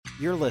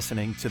You're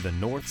listening to the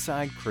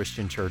Northside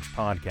Christian Church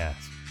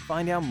podcast.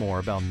 Find out more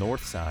about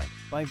Northside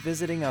by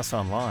visiting us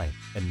online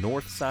at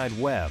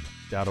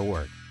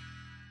northsideweb.org.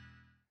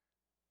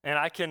 And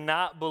I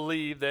cannot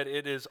believe that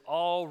it is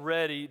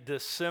already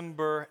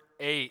December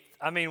 8th.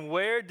 I mean,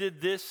 where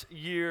did this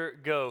year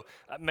go?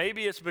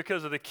 Maybe it's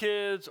because of the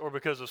kids or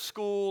because of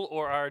school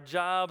or our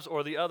jobs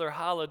or the other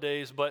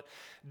holidays, but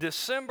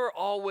December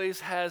always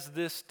has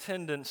this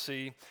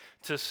tendency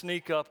to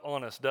sneak up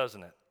on us,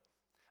 doesn't it?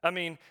 I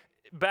mean,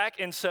 back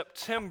in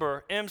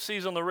September,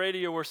 MCs on the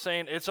radio were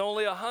saying it's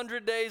only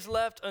 100 days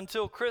left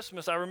until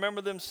Christmas. I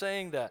remember them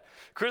saying that.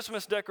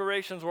 Christmas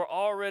decorations were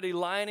already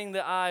lining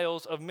the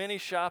aisles of many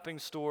shopping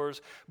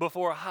stores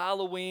before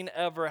Halloween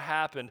ever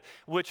happened,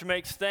 which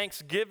makes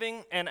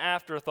Thanksgiving an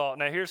afterthought.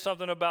 Now, here's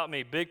something about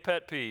me, big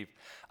pet peeve.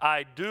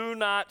 I do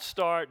not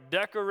start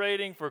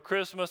decorating for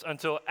Christmas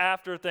until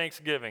after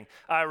Thanksgiving.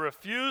 I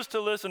refuse to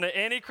listen to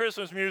any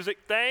Christmas music.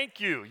 Thank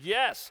you.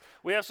 Yes,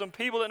 we have some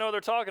people that know what they're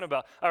talking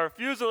about. I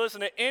refuse to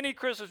listen to any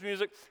Christmas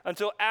music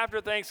until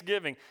after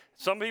Thanksgiving.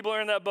 Some people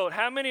are in that boat.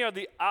 How many are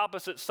the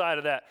opposite side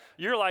of that?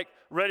 You're like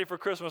ready for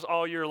Christmas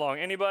all year long.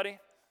 Anybody?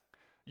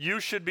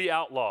 You should be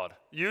outlawed.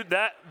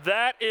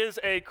 That is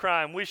a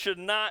crime. We should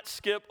not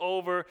skip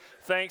over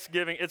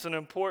Thanksgiving. It's an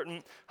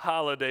important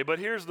holiday. But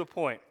here's the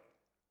point.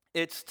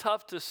 It's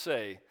tough to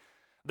say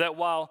that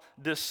while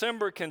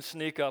December can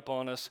sneak up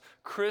on us,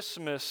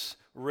 Christmas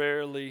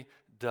rarely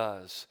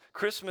does.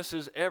 Christmas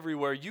is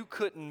everywhere. You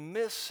couldn't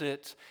miss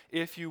it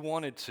if you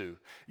wanted to.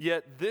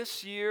 Yet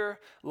this year,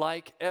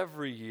 like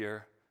every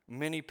year,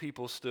 many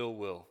people still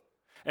will.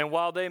 And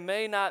while they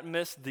may not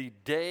miss the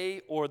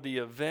day or the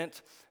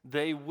event,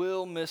 they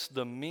will miss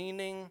the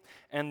meaning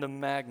and the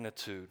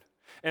magnitude.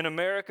 In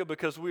America,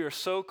 because we are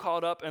so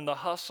caught up in the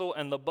hustle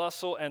and the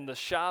bustle and the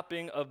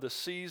shopping of the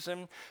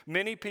season,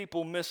 many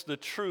people miss the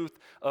truth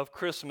of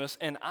Christmas,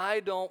 and I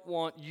don't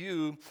want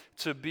you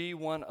to be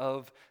one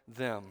of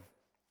them.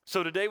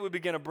 So today we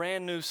begin a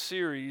brand new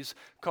series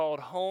called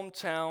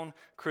Hometown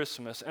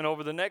Christmas, and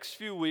over the next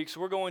few weeks,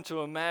 we're going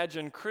to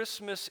imagine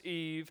Christmas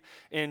Eve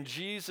in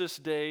Jesus'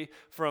 day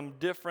from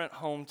different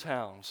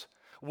hometowns.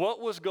 What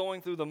was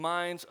going through the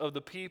minds of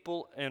the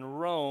people in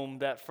Rome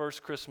that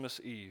first Christmas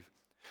Eve?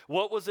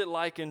 What was it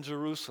like in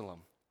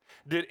Jerusalem?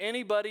 Did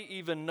anybody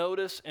even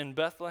notice in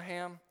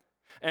Bethlehem?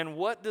 And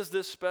what does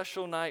this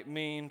special night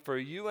mean for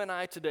you and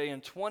I today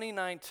in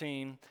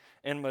 2019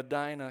 in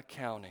Medina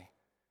County?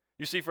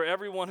 You see, for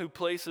everyone who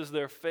places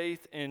their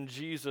faith in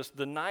Jesus,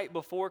 the night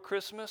before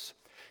Christmas,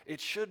 it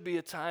should be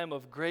a time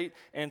of great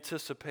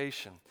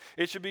anticipation.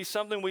 It should be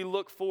something we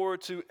look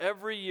forward to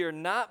every year,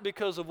 not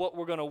because of what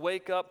we're going to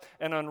wake up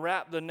and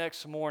unwrap the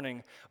next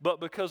morning, but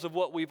because of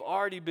what we've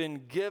already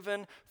been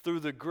given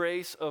through the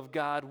grace of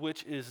God,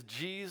 which is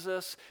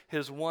Jesus,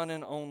 his one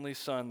and only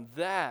Son.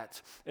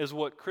 That is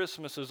what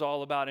Christmas is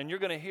all about. And you're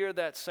going to hear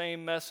that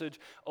same message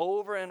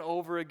over and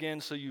over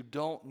again so you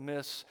don't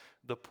miss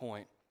the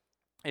point.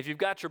 If you've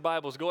got your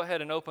Bibles, go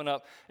ahead and open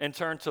up and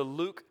turn to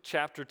Luke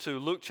chapter 2.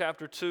 Luke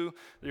chapter 2,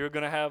 you're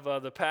going to have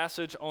the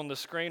passage on the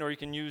screen, or you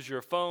can use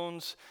your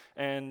phones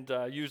and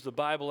use the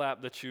Bible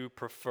app that you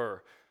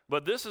prefer.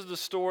 But this is the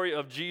story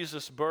of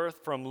Jesus'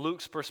 birth from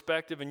Luke's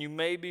perspective, and you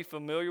may be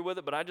familiar with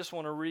it, but I just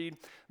want to read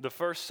the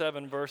first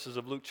 7 verses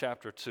of Luke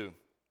chapter 2.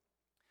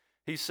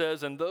 He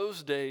says, "In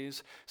those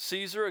days,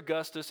 Caesar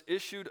Augustus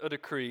issued a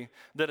decree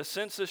that a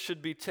census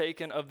should be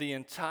taken of the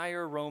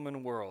entire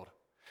Roman world.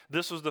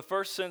 This was the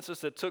first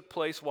census that took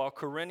place while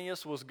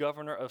Quirinius was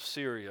governor of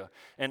Syria,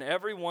 and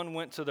everyone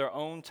went to their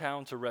own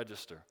town to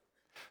register.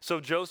 So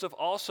Joseph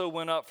also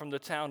went up from the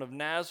town of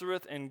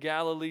Nazareth in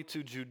Galilee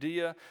to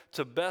Judea,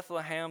 to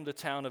Bethlehem, the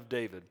town of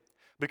David,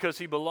 because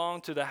he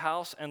belonged to the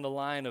house and the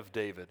line of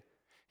David.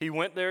 He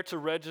went there to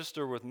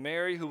register with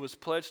Mary, who was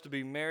pledged to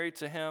be married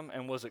to him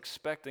and was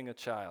expecting a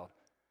child.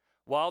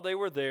 While they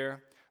were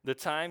there, the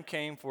time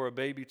came for a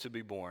baby to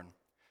be born,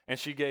 and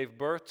she gave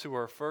birth to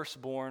her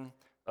firstborn,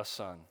 a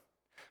son.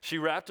 She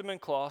wrapped him in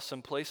cloths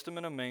and placed him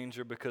in a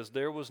manger because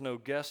there was no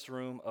guest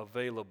room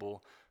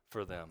available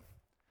for them."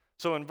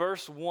 So in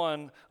verse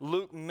 1,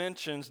 Luke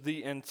mentions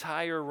the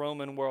entire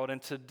Roman world. And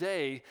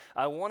today,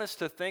 I want us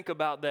to think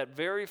about that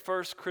very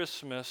first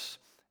Christmas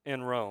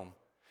in Rome.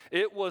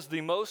 It was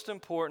the most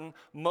important,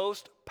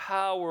 most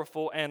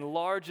powerful, and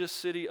largest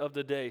city of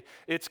the day.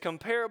 It's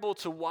comparable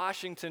to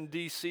Washington,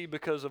 D.C.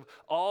 because of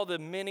all the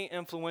many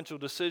influential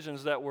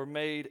decisions that were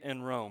made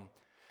in Rome.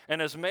 And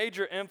as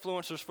major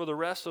influencers for the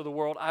rest of the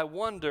world, I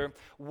wonder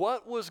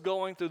what was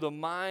going through the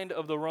mind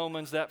of the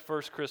Romans that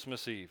first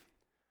Christmas Eve.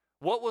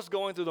 What was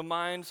going through the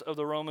minds of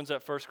the Romans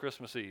that first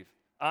Christmas Eve?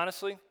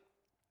 Honestly,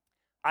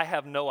 I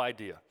have no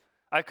idea.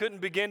 I couldn't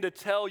begin to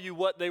tell you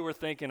what they were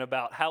thinking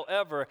about.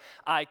 However,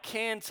 I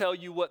can tell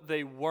you what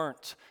they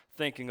weren't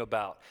thinking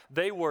about.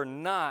 They were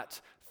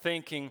not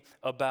thinking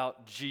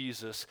about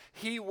Jesus.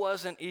 He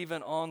wasn't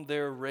even on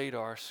their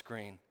radar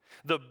screen.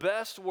 The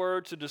best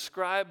word to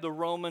describe the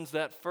Romans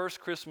that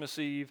first Christmas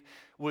Eve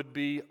would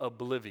be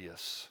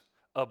oblivious.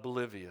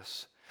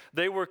 Oblivious.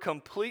 They were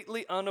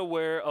completely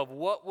unaware of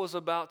what was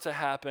about to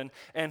happen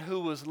and who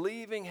was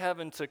leaving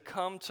heaven to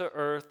come to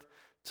earth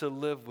to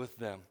live with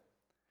them.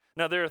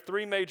 Now, there are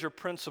three major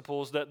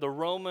principles that the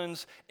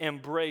Romans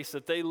embraced,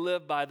 that they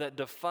lived by, that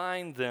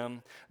defined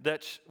them,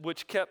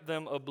 which kept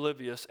them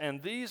oblivious.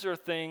 And these are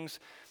things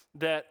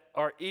that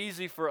are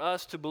easy for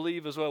us to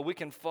believe as well. We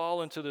can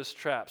fall into this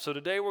trap. So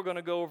today we're going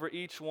to go over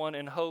each one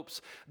in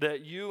hopes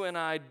that you and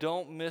I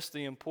don't miss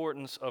the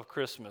importance of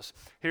Christmas.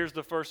 Here's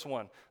the first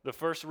one, the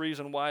first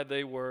reason why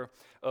they were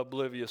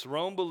oblivious.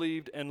 Rome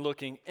believed in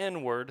looking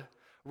inward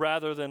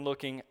rather than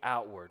looking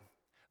outward.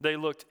 They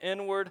looked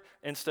inward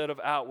instead of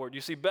outward.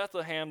 You see,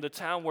 Bethlehem, the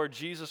town where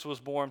Jesus was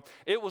born,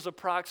 it was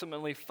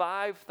approximately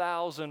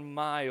 5,000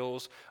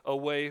 miles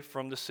away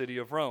from the city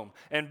of Rome.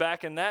 And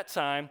back in that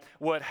time,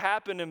 what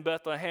happened in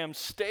Bethlehem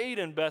stayed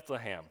in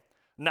Bethlehem.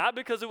 Not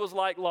because it was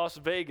like Las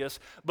Vegas,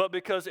 but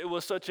because it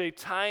was such a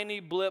tiny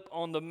blip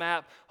on the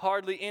map,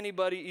 hardly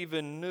anybody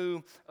even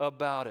knew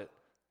about it.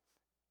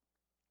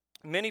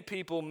 Many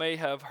people may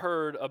have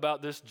heard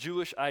about this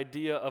Jewish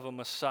idea of a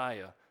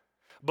Messiah,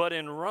 but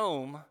in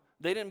Rome,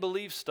 they didn't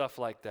believe stuff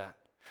like that.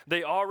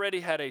 They already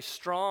had a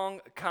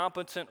strong,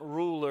 competent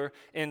ruler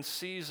in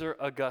Caesar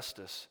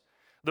Augustus.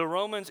 The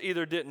Romans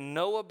either didn't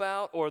know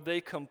about or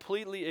they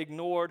completely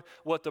ignored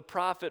what the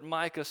prophet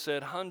Micah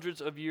said hundreds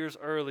of years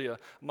earlier.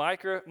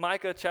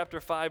 Micah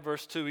chapter 5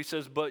 verse 2, he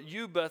says, "But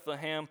you,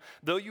 Bethlehem,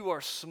 though you are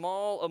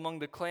small among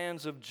the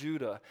clans of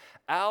Judah,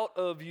 out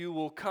of you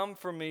will come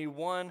for me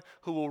one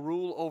who will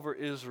rule over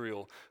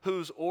Israel,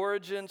 whose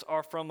origins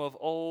are from of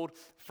old,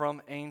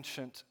 from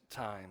ancient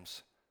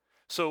times."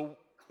 So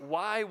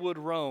why would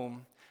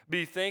Rome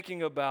be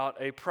thinking about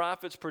a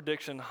prophet's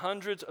prediction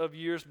hundreds of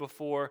years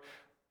before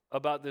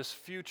about this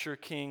future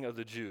king of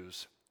the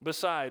Jews?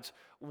 Besides,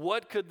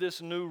 what could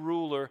this new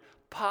ruler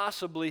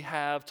possibly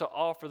have to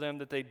offer them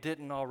that they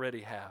didn't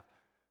already have?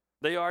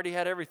 They already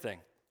had everything.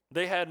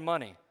 They had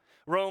money.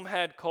 Rome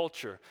had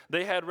culture.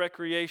 They had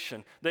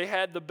recreation. They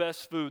had the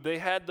best food. They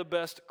had the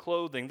best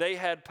clothing. They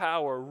had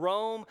power.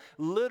 Rome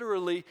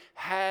literally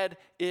had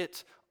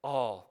it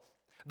all.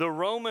 The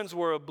Romans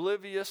were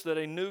oblivious that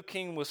a new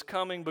king was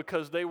coming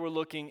because they were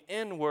looking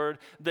inward.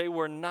 They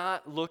were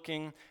not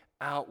looking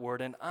outward.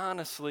 And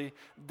honestly,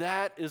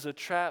 that is a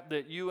trap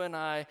that you and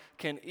I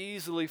can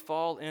easily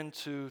fall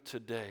into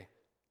today.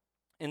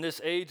 In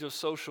this age of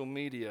social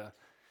media,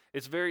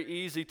 it's very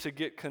easy to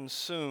get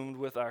consumed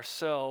with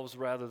ourselves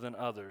rather than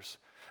others.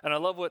 And I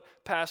love what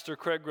Pastor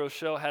Craig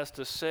Groeschel has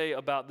to say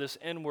about this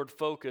inward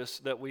focus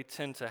that we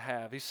tend to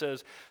have. He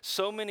says,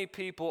 so many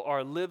people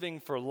are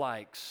living for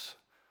likes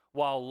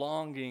while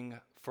longing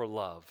for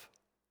love.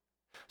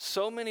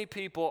 So many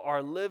people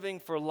are living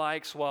for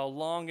likes while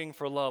longing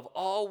for love.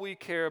 All we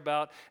care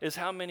about is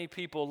how many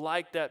people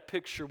liked that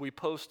picture we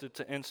posted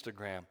to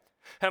Instagram.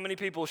 How many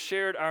people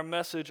shared our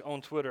message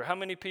on Twitter? How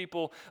many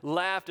people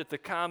laughed at the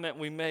comment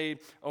we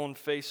made on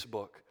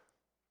Facebook?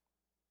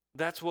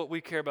 That's what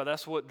we care about.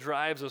 That's what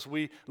drives us.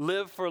 We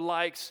live for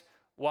likes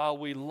while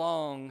we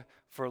long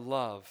for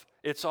love.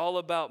 It's all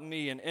about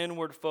me, an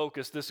inward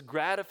focus, this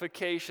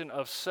gratification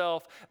of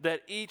self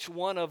that each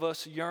one of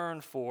us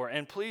yearn for.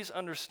 And please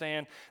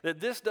understand that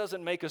this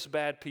doesn't make us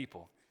bad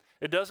people.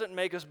 It doesn't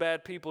make us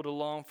bad people to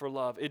long for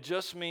love. It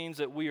just means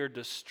that we are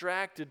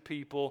distracted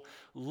people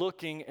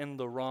looking in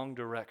the wrong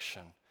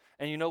direction.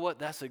 And you know what?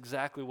 That's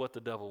exactly what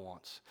the devil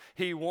wants.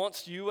 He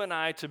wants you and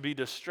I to be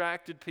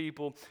distracted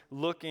people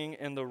looking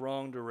in the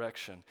wrong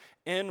direction.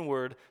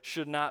 Inward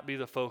should not be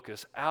the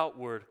focus.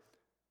 Outward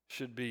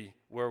should be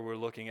where we're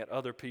looking at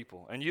other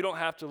people. And you don't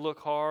have to look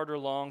hard or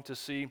long to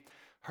see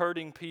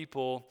hurting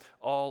people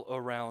all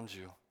around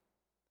you.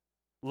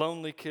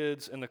 Lonely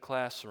kids in the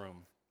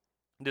classroom,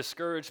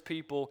 discouraged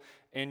people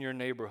in your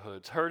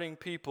neighborhoods, hurting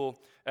people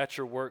at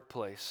your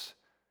workplace.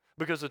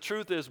 Because the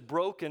truth is,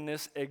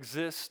 brokenness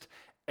exists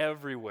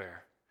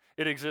everywhere.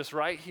 It exists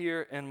right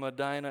here in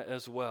Medina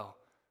as well.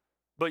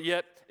 But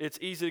yet, it's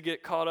easy to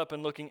get caught up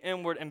in looking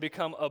inward and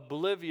become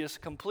oblivious,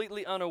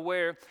 completely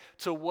unaware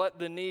to what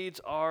the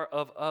needs are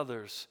of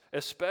others,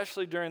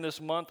 especially during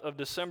this month of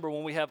December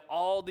when we have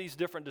all these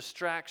different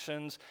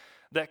distractions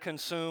that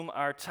consume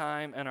our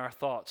time and our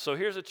thoughts. So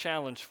here's a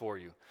challenge for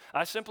you.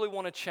 I simply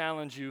want to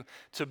challenge you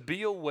to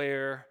be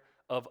aware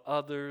of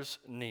others'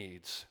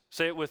 needs.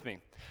 Say it with me.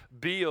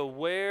 Be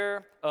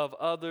aware of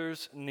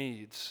others'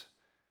 needs.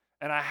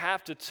 And I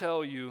have to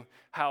tell you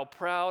how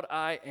proud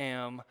I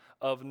am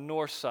of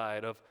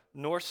Northside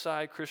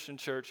Christian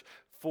Church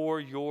for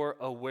your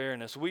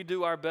awareness. We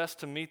do our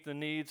best to meet the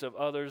needs of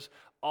others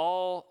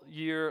all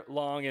year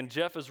long, and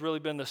Jeff has really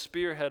been the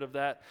spearhead of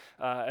that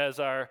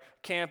as our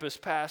campus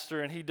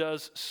pastor, and he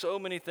does so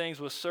many things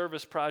with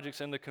service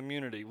projects in the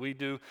community. We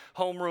do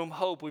Homeroom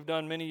Hope. We've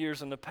done many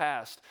years in the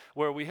past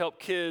where we help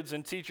kids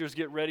and teachers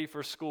get ready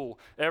for school.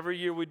 Every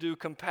year we do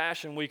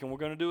Compassion Week, and we're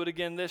going to do it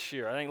again this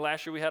year. I think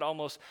last year we had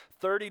almost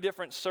 30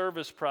 different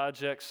service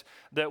projects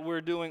that we're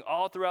doing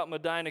all throughout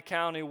Medina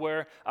County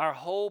where our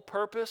whole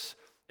purpose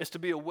is to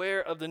be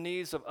aware of the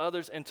needs of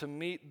others and to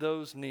meet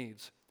those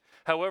needs.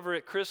 However,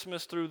 at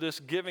Christmas, through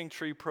this Giving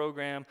Tree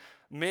program,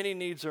 many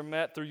needs are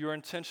met through your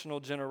intentional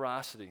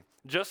generosity.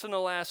 Just in the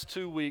last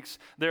 2 weeks,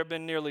 there have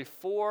been nearly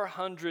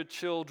 400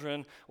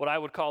 children, what I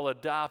would call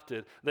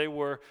adopted. They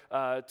were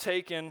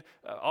taken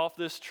off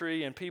this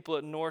tree, and people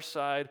at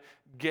Northside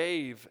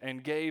gave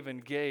and gave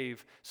and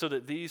gave so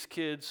that these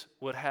kids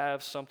would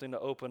have something to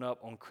open up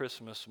on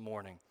Christmas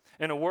morning.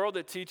 In a world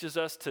that teaches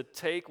us to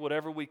take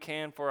whatever we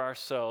can for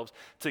ourselves,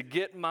 to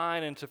get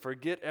mine and to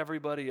forget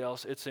everybody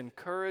else, it's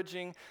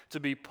encouraging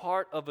to be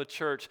part of a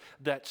church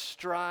that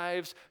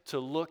strives to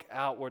look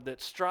outward,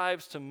 that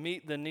strives to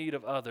meet the need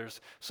of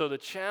others. So the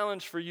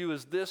challenge for you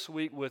is this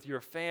week with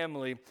your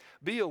family,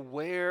 be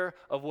aware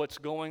of what's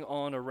going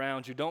on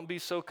around you. Don't be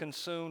so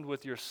consumed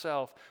with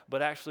yourself,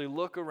 but actually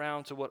look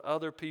around to what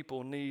other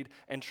people need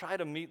and try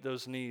to meet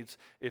those needs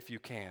if you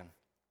can.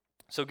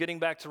 So getting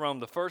back to Rome,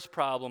 the first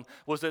problem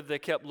was that they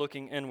kept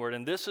looking inward.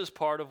 And this is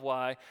part of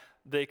why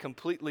they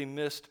completely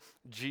missed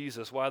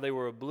Jesus, why they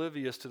were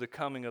oblivious to the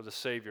coming of the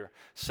Savior.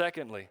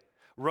 Secondly,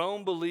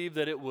 Rome believed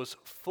that it was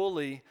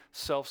fully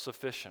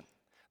self-sufficient.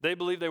 They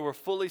believed they were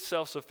fully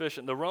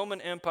self-sufficient. The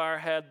Roman Empire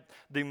had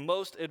the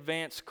most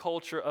advanced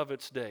culture of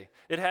its day.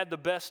 It had the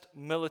best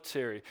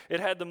military.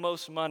 It had the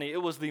most money.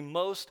 It was the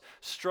most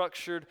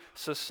structured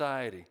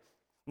society.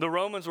 The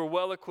Romans were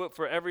well equipped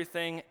for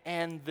everything,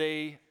 and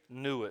they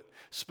knew it.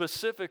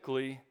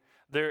 Specifically,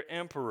 their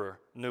emperor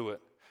knew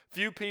it.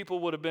 Few people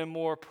would have been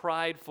more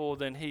prideful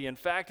than he. In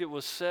fact, it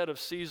was said of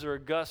Caesar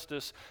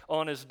Augustus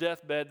on his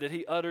deathbed that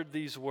he uttered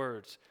these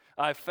words,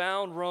 "I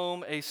found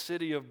Rome a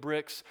city of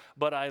bricks,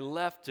 but I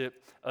left it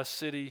a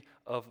city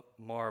of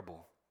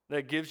marble."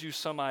 That gives you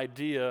some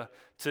idea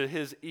to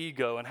his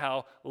ego and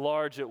how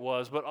large it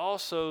was, but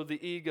also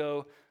the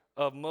ego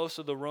of most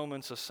of the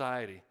Roman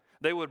society.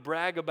 They would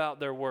brag about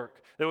their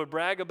work. They would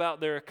brag about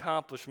their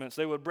accomplishments.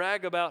 They would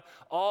brag about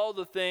all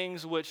the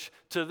things which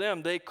to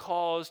them they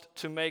caused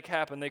to make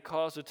happen. They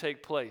caused to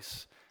take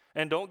place.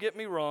 And don't get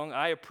me wrong,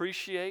 I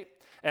appreciate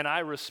and I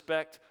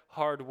respect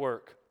hard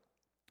work.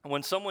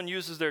 When someone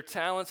uses their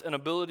talents and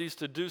abilities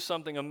to do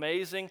something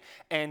amazing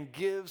and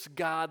gives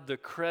God the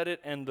credit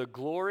and the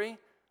glory,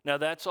 now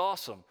that's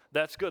awesome.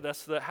 That's good.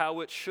 That's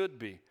how it should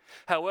be.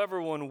 However,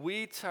 when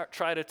we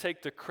try to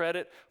take the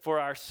credit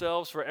for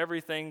ourselves for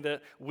everything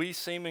that we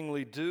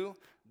seemingly do,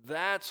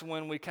 that's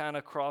when we kind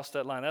of cross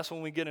that line. That's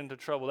when we get into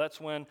trouble.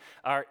 That's when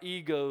our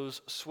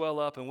egos swell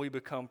up and we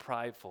become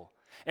prideful.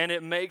 And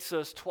it makes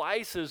us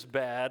twice as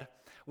bad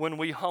when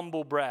we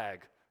humble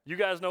brag. You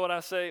guys know what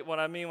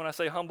I mean when I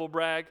say humble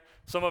brag?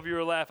 Some of you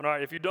are laughing. All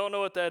right, if you don't know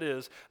what that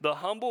is, the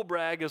humble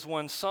brag is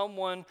when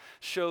someone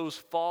shows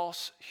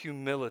false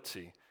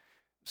humility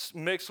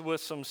mixed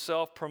with some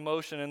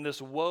self-promotion and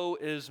this woe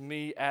is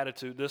me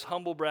attitude. This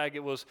humble brag,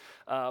 it was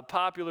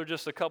popular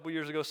just a couple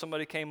years ago.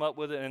 Somebody came up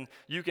with it, and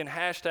you can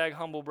hashtag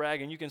humble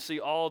brag, and you can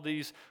see all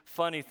these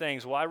funny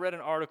things. Well, I read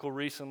an article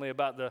recently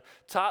about the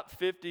top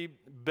 50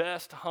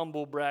 best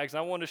humble brags, and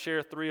I wanted to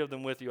share 3 of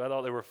them with you. I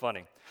thought they were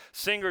funny.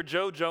 Singer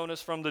Joe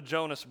Jonas from the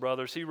Jonas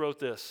Brothers, he wrote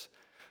this: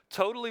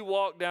 "Totally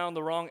walked down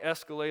the wrong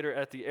escalator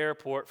at the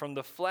airport from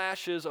the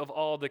flashes of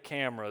all the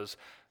cameras.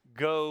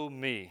 Go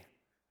me."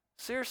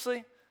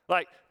 Seriously?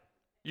 Like,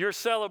 you're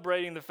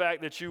celebrating the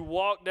fact that you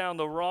walked down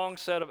the wrong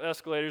set of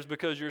escalators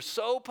because you're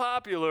so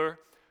popular,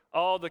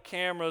 all the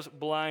cameras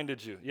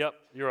blinded you. Yep,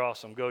 you're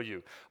awesome. Go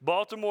you.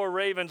 Baltimore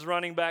Ravens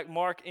running back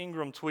Mark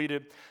Ingram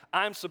tweeted,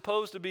 "I'm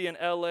supposed to be in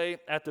LA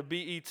at the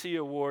BET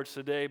Awards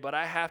today, but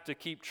I have to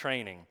keep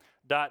training. ..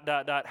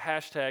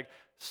 Hashtag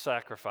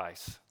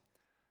sacrifice."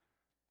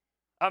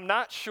 I'm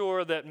not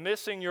sure that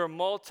missing your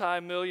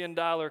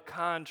multi-million-dollar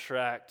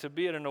contract to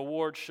be at an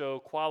award show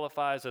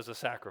qualifies as a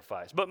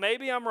sacrifice. But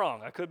maybe I'm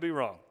wrong. I could be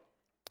wrong.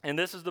 And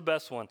this is the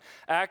best one.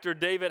 Actor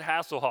David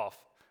Hasselhoff.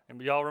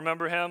 And y'all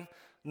remember him?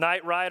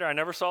 Knight Rider. I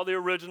never saw the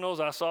originals.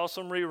 I saw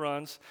some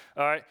reruns.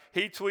 All right.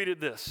 He tweeted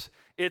this: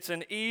 "It's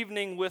an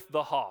evening with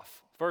the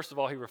Hoff." First of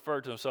all, he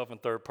referred to himself in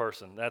third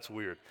person. That's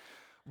weird.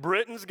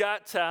 "Britain's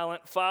Got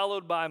Talent,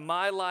 followed by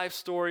my life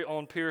story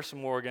on Piers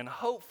Morgan.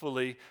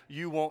 Hopefully,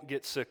 you won't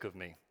get sick of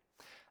me."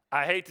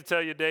 I hate to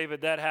tell you,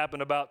 David, that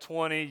happened about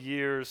 20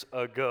 years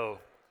ago.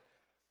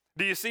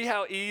 Do you see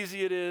how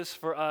easy it is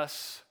for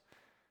us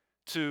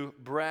to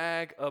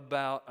brag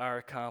about our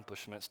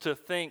accomplishments, to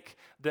think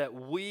that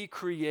we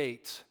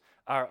create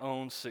our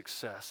own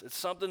success? It's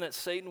something that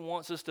Satan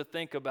wants us to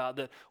think about,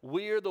 that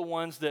we are the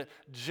ones that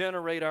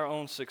generate our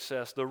own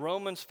success. The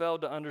Romans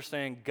failed to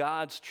understand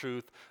God's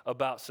truth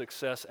about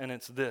success, and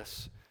it's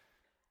this.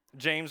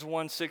 James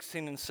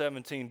 1:16 and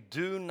 17,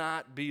 "Do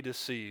not be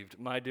deceived,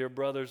 my dear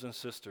brothers and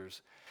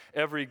sisters.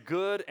 Every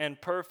good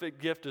and perfect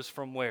gift is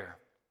from where?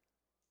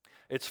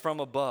 It's from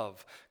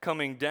above,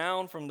 coming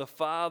down from the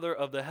Father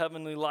of the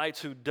heavenly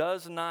lights, who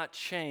does not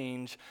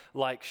change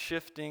like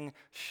shifting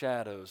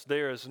shadows."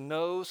 There is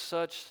no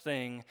such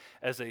thing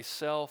as a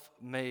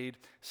self-made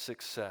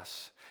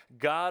success.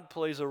 God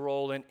plays a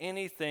role in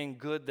anything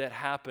good that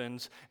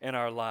happens in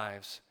our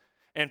lives.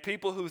 And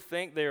people who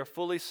think they are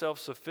fully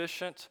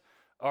self-sufficient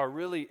are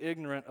really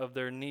ignorant of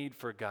their need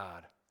for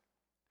God.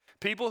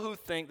 People who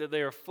think that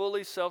they are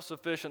fully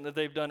self-sufficient, that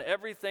they've done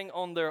everything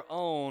on their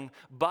own,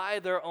 by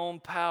their own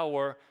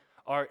power,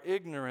 are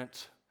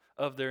ignorant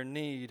of their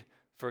need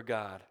for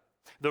God.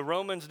 The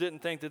Romans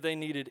didn't think that they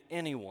needed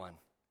anyone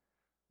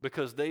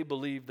because they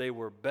believed they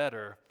were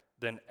better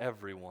than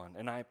everyone.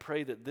 And I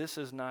pray that this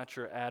is not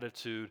your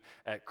attitude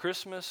at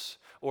Christmas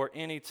or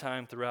any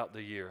time throughout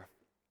the year.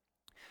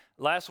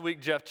 Last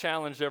week, Jeff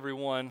challenged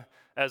everyone,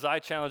 as I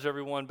challenged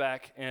everyone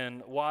back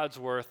in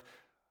Wadsworth,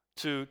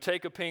 to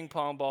take a ping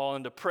pong ball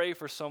and to pray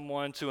for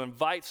someone, to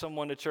invite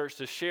someone to church,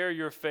 to share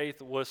your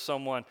faith with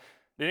someone.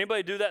 Did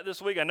anybody do that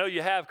this week? I know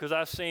you have, because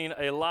I've seen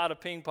a lot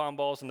of ping pong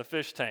balls in the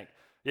fish tank.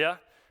 Yeah?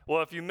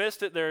 Well, if you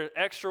missed it, there are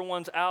extra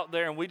ones out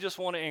there, and we just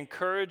want to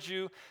encourage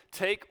you.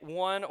 Take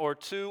 1 or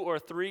 2 or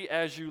 3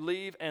 as you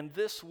leave, and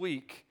this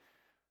week,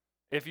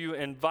 if you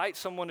invite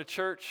someone to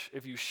church,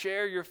 if you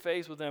share your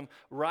faith with them,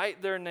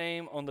 write their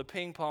name on the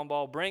ping pong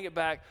ball, bring it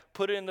back,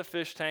 put it in the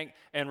fish tank,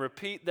 and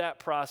repeat that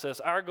process.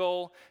 Our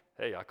goal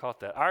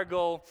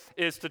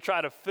is to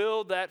try to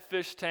fill that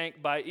fish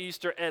tank by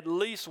Easter at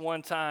least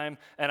one time,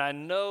 and I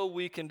know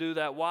we can do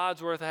that.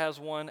 Wadsworth has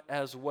one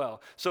as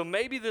well. So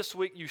maybe this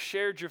week you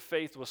shared your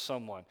faith with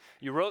someone.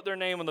 You wrote their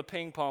name on the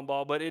ping pong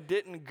ball, but it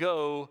didn't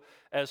go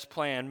as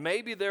planned.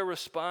 Maybe their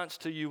response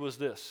to you was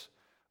this: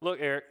 look,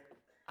 Eric,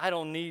 I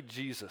don't need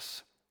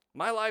Jesus.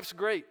 My life's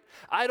great.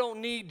 I don't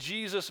need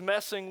Jesus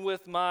messing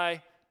with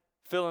my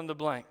fill in the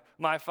blank,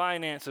 my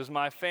finances,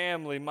 my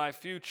family, my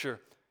future.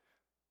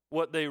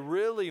 What they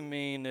really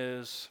mean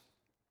is,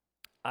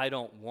 I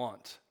don't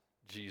want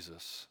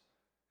Jesus,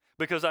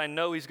 because I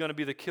know he's going to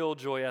be the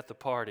killjoy at the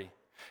party.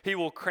 He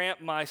will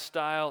cramp my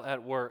style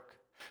at work.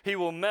 He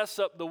will mess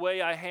up the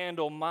way I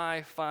handle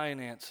my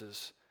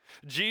finances.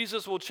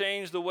 Jesus will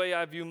change the way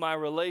I view my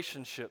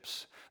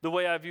relationships, the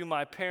way I view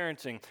my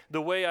parenting,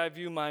 the way I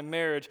view my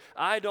marriage.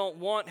 I don't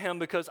want him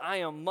because I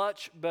am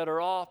much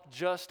better off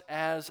just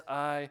as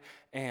I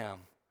am.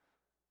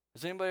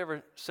 Has anybody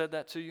ever said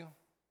that to you?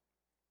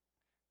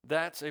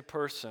 That's a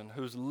person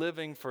who's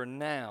living for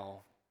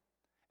now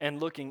and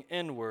looking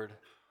inward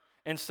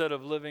instead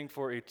of living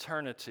for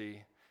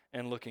eternity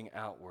and looking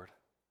outward.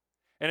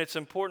 And it's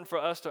important for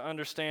us to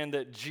understand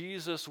that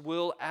Jesus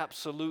will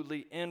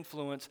absolutely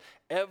influence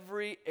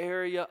every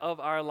area of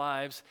our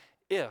lives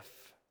if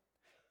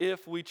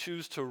we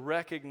choose to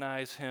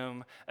recognize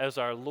him as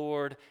our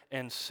Lord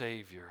and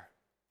Savior.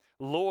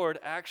 Lord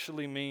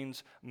actually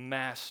means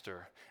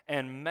master,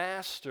 and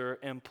master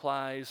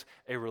implies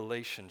a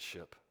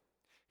relationship.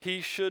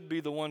 He should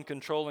be the one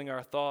controlling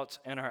our thoughts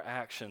and our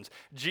actions.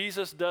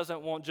 Jesus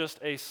doesn't want just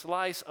a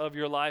slice of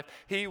your life.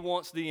 He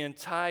wants the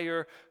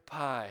entire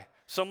pie.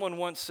 Someone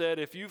once said,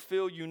 if you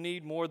feel you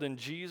need more than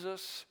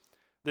Jesus,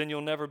 then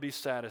you'll never be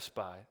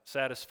satisfied.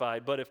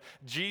 But if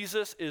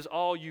Jesus is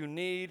all you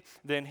need,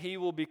 then he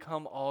will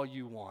become all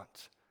you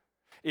want.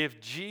 If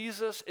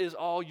Jesus is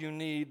all you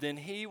need, then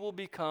he will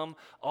become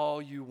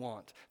all you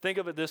want. Think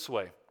of it this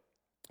way.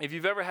 If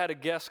you've ever had a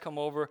guest come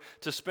over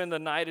to spend the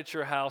night at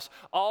your house,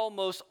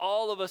 almost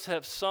all of us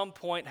at some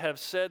point have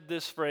said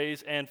this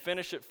phrase, and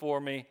finish it for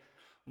me: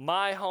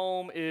 my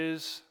home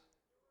is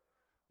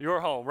your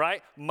home,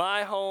 right?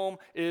 My home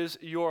is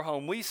your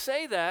home. We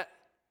say that,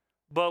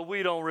 but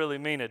we don't really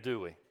mean it,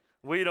 do we?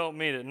 We don't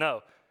mean it,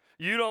 no.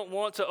 You don't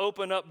want to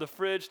open up the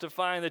fridge to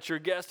find that your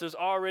guest has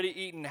already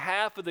eaten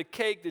half of the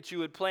cake that you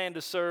had planned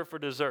to serve for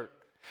dessert.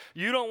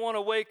 You don't want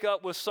to wake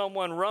up with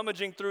someone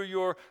rummaging through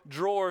your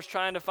drawers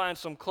trying to find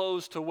some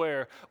clothes to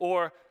wear,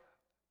 or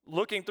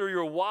looking through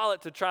your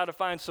wallet to try to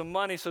find some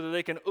money so that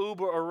they can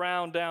Uber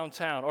around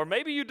downtown. Or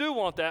maybe you do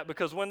want that,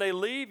 because when they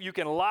leave, you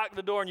can lock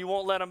the door and you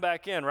won't let them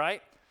back in,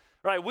 right?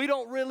 Right, we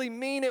don't really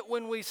mean it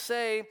when we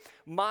say,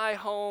 my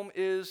home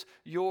is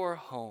your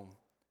home.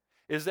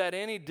 Is that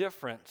any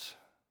different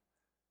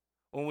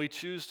when we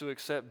choose to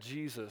accept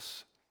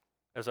Jesus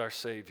as our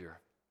Savior?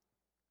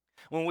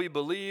 When we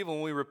believe,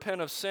 when we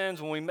repent of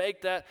sins, when we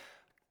make that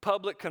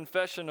public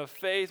confession of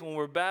faith, when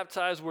we're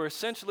baptized, we're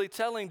essentially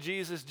telling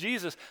Jesus,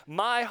 Jesus,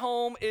 my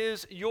home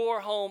is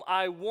your home.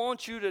 I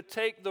want you to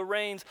take the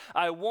reins.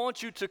 I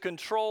want you to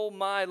control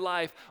my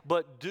life.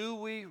 But do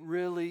we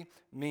really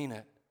mean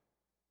it?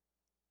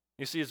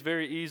 You see, it's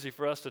very easy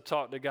for us to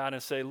talk to God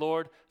and say,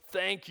 Lord,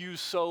 thank you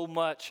so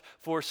much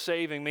for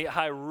saving me.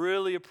 I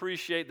really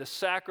appreciate the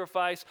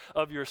sacrifice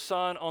of your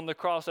Son on the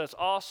cross. That's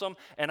awesome.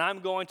 And I'm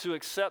going to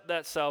accept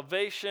that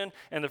salvation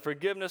and the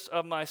forgiveness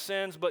of my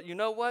sins. But you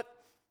know what?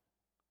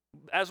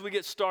 As we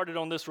get started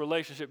on this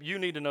relationship, you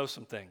need to know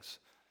some things.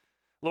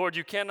 Lord,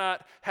 you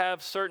cannot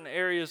have certain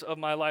areas of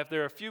my life.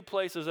 There are a few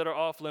places that are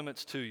off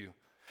limits to you.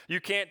 You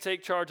can't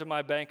take charge of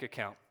my bank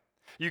account.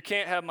 You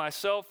can't have my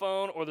cell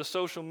phone or the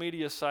social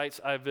media sites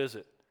I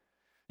visit.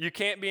 You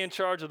can't be in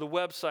charge of the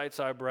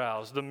websites I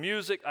browse, the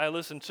music I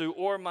listen to,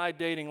 or my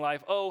dating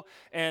life. Oh,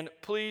 and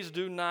please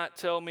do not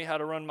tell me how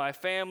to run my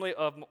family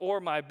or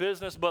my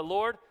business. But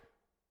Lord,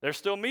 there's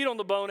still meat on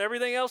the bone.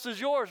 Everything else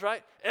is yours,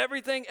 right?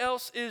 Everything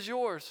else is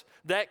yours.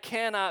 That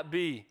cannot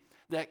be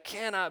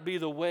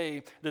the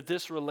way that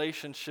this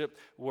relationship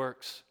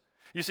works.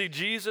 You see,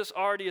 Jesus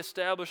already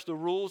established the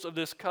rules of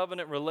this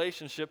covenant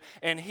relationship,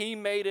 and he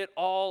made it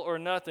all or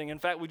nothing. In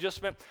fact, we just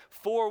spent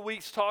 4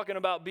 weeks talking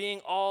about being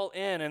all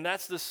in, and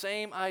that's the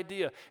same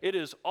idea. It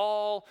is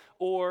all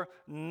or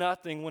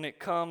nothing when it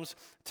comes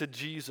to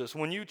Jesus.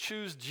 When you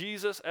choose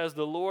Jesus as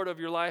the Lord of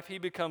your life, he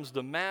becomes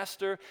the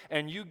master,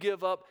 and you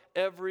give up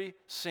every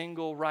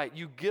single right.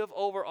 You give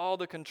over all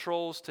the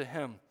controls to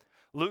him.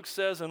 Luke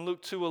says in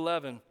Luke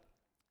 2:11,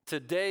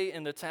 today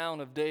in the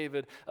town of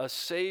David, a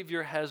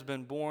Savior has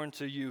been born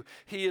to you.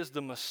 He is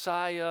the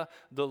Messiah,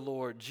 the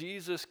Lord.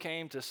 Jesus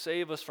came to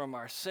save us from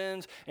our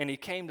sins, and he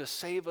came to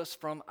save us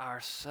from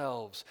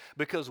ourselves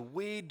because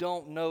we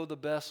don't know the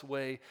best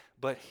way,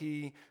 but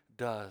he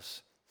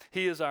does.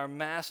 He is our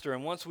master,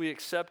 and once we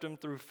accept him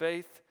through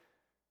faith,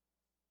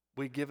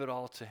 we give it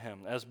all to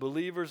him. As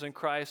believers in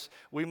Christ,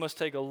 we must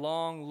take a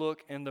long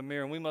look in the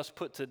mirror, and we must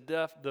put to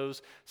death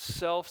those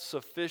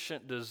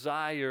self-sufficient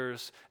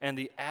desires and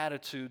the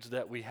attitudes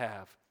that we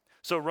have.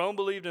 So Rome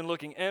believed in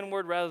looking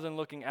inward rather than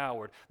looking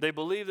outward. They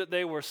believed that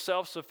they were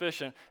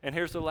self-sufficient, and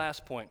here's the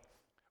last point.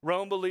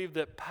 Rome believed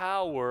that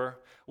power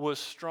was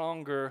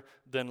stronger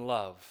than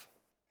love.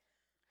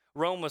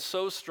 Rome was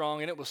so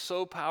strong and it was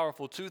so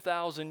powerful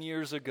 2,000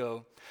 years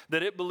ago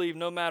that it believed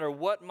no matter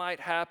what might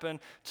happen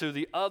to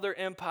the other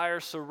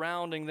empires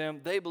surrounding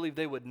them, they believed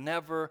they would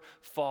never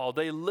fall.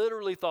 They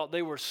literally thought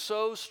they were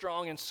so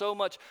strong and so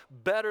much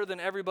better than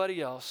everybody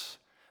else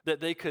that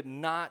they could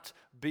not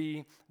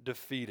be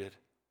defeated.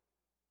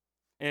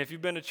 And if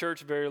you've been to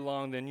church very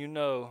long, then you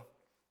know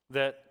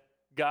that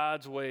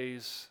God's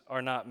ways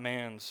are not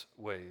man's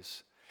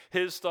ways.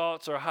 His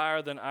thoughts are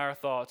higher than our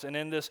thoughts. And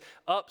in this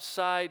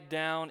upside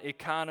down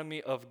economy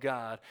of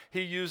God,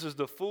 he uses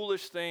the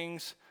foolish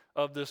things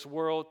of this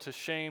world to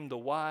shame the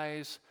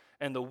wise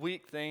and the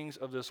weak things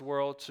of this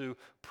world to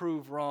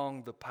prove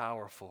wrong the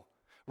powerful.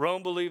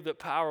 Rome believed that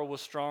power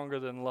was stronger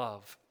than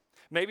love.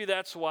 Maybe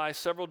that's why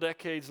several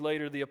decades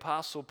later, the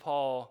Apostle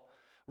Paul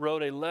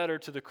wrote a letter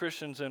to the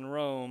Christians in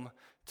Rome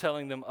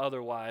telling them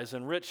otherwise.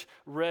 And Rich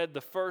read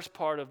the first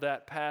part of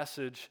that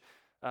passage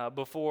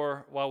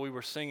while we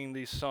were singing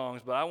these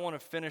songs, but I want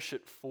to finish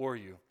it for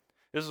you.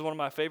 This is one of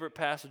my favorite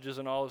passages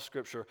in all of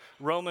Scripture.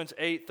 Romans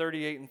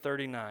 8:38 and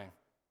 39.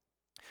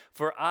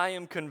 For I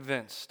am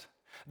convinced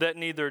that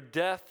neither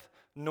death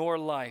nor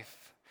life,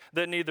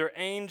 that neither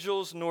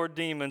angels nor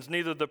demons,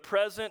 neither the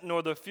present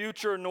nor the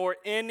future, nor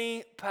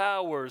any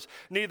powers,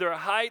 neither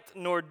height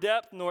nor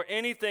depth nor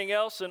anything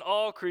else in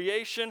all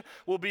creation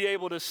will be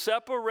able to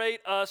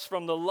separate us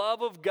from the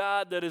love of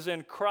God that is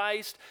in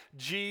Christ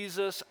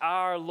Jesus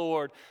our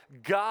Lord.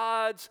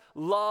 God's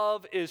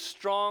love is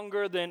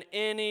stronger than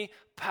any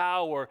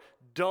power.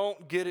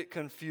 Don't get it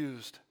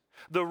confused.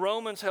 The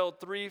Romans held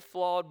 3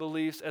 flawed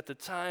beliefs at the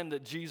time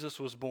that Jesus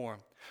was born.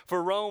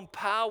 For Rome,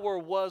 power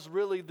was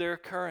really their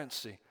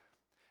currency.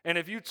 And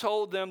if you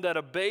told them that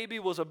a baby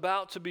was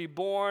about to be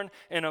born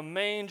in a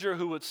manger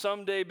who would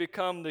someday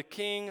become the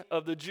king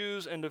of the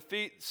Jews and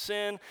defeat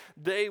sin,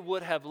 they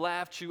would have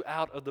laughed you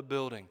out of the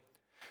building.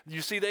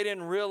 You see, they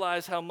didn't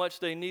realize how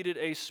much they needed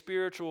a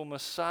spiritual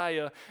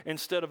Messiah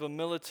instead of a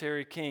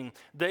military king.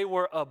 They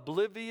were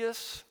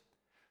oblivious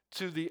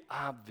to the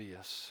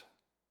obvious.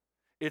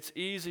 It's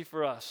easy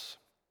for us,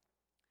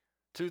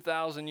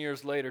 2,000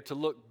 years later, to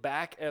look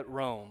back at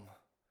Rome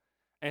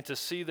and to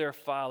see their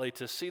folly,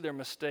 to see their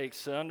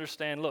mistakes, to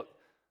understand, look,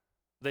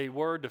 they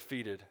were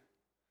defeated.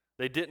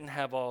 They didn't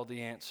have all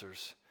the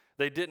answers.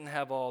 They didn't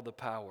have all the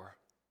power.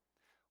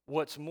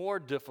 What's more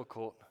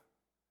difficult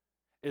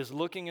is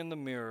looking in the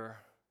mirror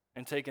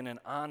and taking an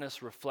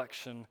honest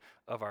reflection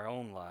of our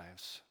own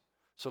lives.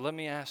 So let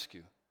me ask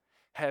you,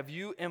 have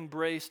you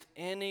embraced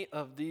any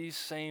of these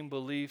same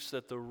beliefs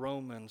that the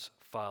Romans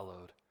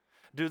followed?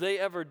 Do they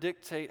ever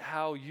dictate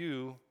how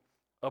you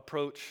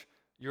approach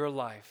your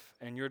life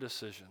and your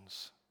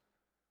decisions?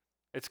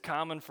 It's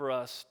common for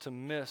us to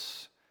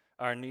miss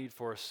our need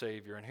for a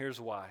Savior, and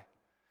here's why.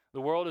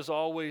 The world is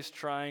always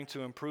trying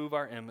to improve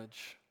our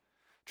image,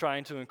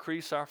 trying to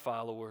increase our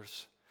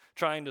followers,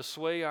 trying to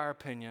sway our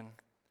opinion,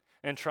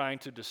 and trying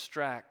to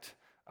distract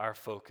our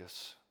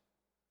focus.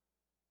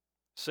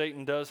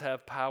 Satan does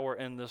have power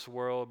in this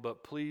world,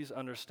 but please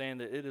understand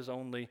that it is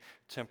only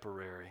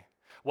temporary.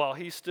 While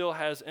he still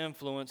has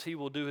influence, he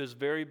will do his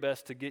very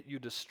best to get you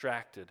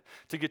distracted,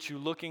 to get you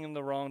looking in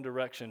the wrong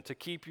direction, to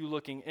keep you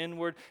looking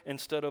inward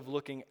instead of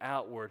looking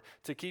outward,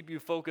 to keep you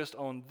focused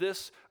on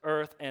this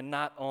earth and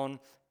not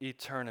on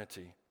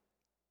eternity.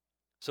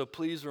 So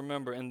please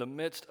remember, in the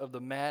midst of the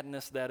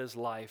madness that is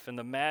life, and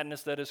the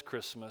madness that is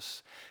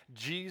Christmas,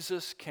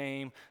 Jesus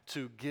came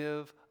to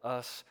give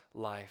us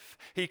life.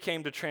 He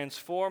came to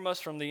transform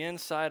us from the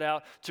inside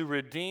out, to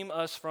redeem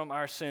us from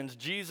our sins.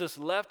 Jesus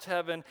left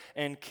heaven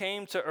and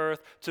came to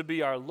earth to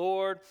be our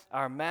Lord,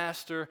 our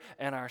Master,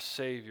 and our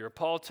Savior.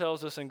 Paul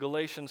tells us in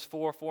Galatians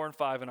 4:4 and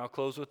 5, and I'll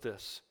close with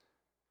this.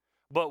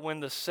 But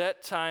when the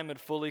set time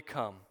had fully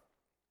come,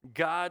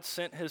 God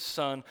sent his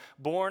Son,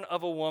 born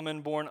of a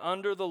woman, born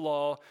under the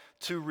law,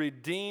 to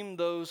redeem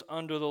those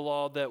under the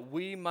law, that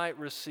we might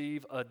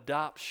receive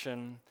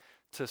adoption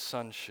to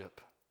sonship.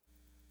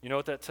 You know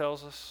what that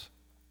tells us?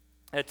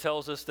 It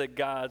tells us that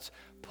God's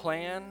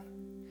plan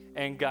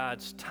and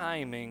God's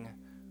timing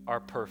are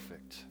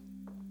perfect.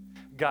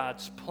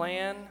 God's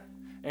plan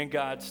and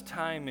God's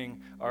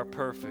timing are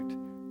perfect.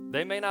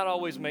 They may not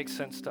always make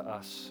sense to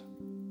us,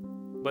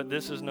 but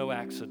this is no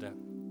accident.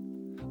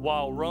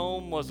 While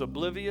Rome was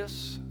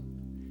oblivious,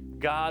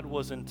 God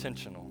was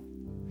intentional.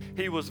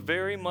 He was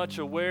very much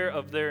aware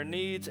of their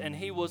needs, and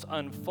he was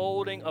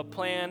unfolding a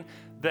plan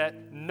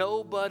that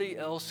nobody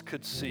else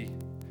could see.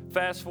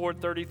 Fast forward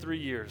 33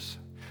 years.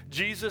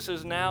 Jesus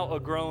is now a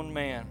grown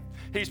man.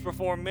 He's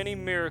performed many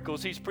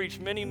miracles. He's preached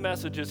many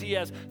messages. He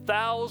has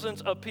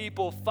thousands of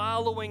people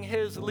following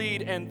his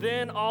lead. And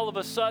then all of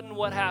a sudden,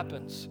 what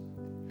happens?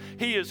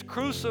 He is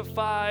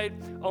crucified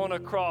on a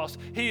cross.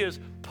 He is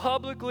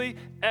publicly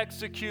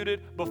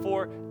executed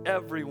before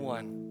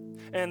everyone.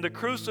 And the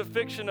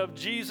crucifixion of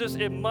Jesus,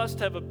 it must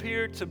have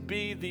appeared to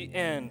be the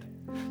end.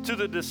 To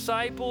the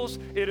disciples,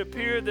 it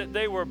appeared that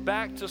they were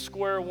back to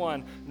square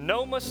one.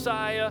 No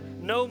Messiah,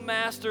 no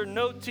Master,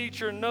 no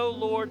teacher, no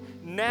Lord.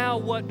 Now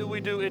what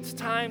do? It's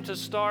time to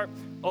start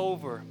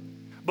over.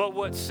 But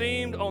what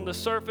seemed on the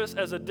surface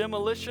as a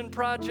demolition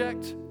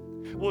project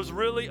was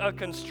really a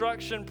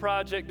construction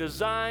project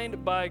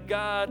designed by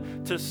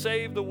God to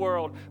save the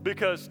world.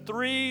 Because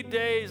 3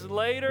 days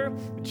later,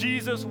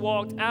 Jesus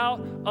walked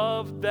out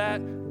of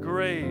that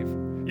grave.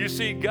 You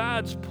see,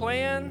 God's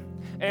plan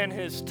and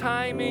his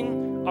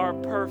timing are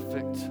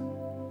perfect.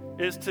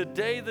 Is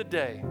today the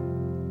day?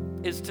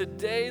 Is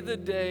today the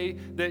day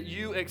that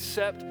you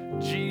accept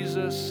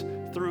Jesus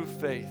through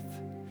faith?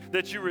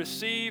 That you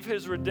receive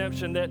his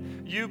redemption, that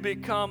you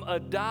become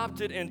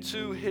adopted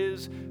into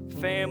his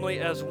family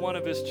as one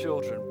of his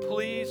children.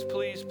 Please,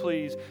 please,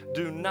 please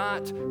do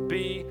not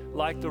be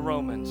like the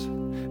Romans.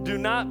 Do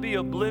not be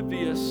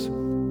oblivious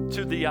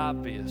to the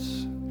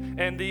obvious.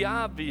 And the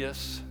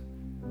obvious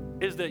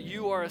is that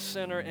you are a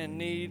sinner in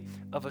need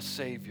of a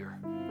Savior.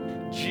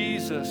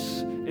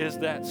 Jesus is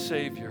that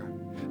Savior.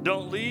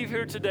 Don't leave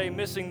here today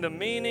missing the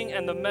meaning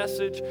and the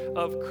message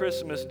of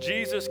Christmas.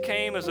 Jesus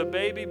came as a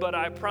baby, but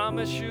I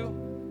promise you,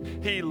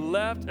 he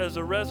left as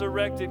a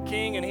resurrected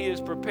king, and he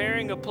is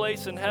preparing a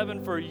place in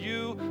heaven for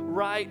you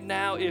right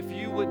now if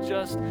you would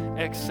just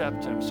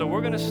accept him. So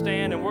we're going to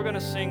stand and we're going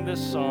to sing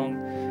this song.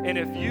 And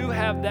if you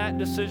have that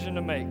decision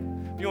to make,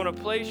 if you want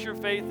to place your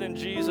faith in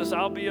Jesus,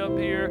 I'll be up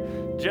here.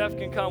 Jeff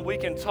can come. We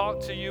can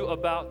talk to you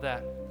about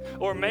that.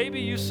 Or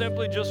maybe you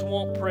simply just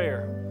want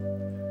prayer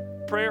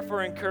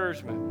for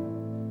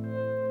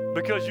encouragement,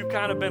 because you've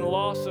kind of been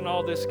lost in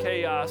all this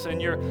chaos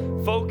and your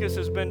focus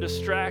has been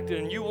distracted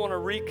and you want to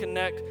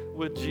reconnect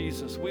with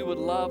Jesus. We would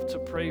love to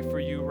pray for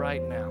you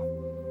right now.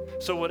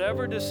 So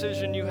whatever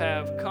decision you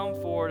have, come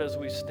forward as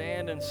we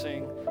stand and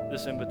sing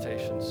this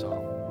invitation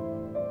song.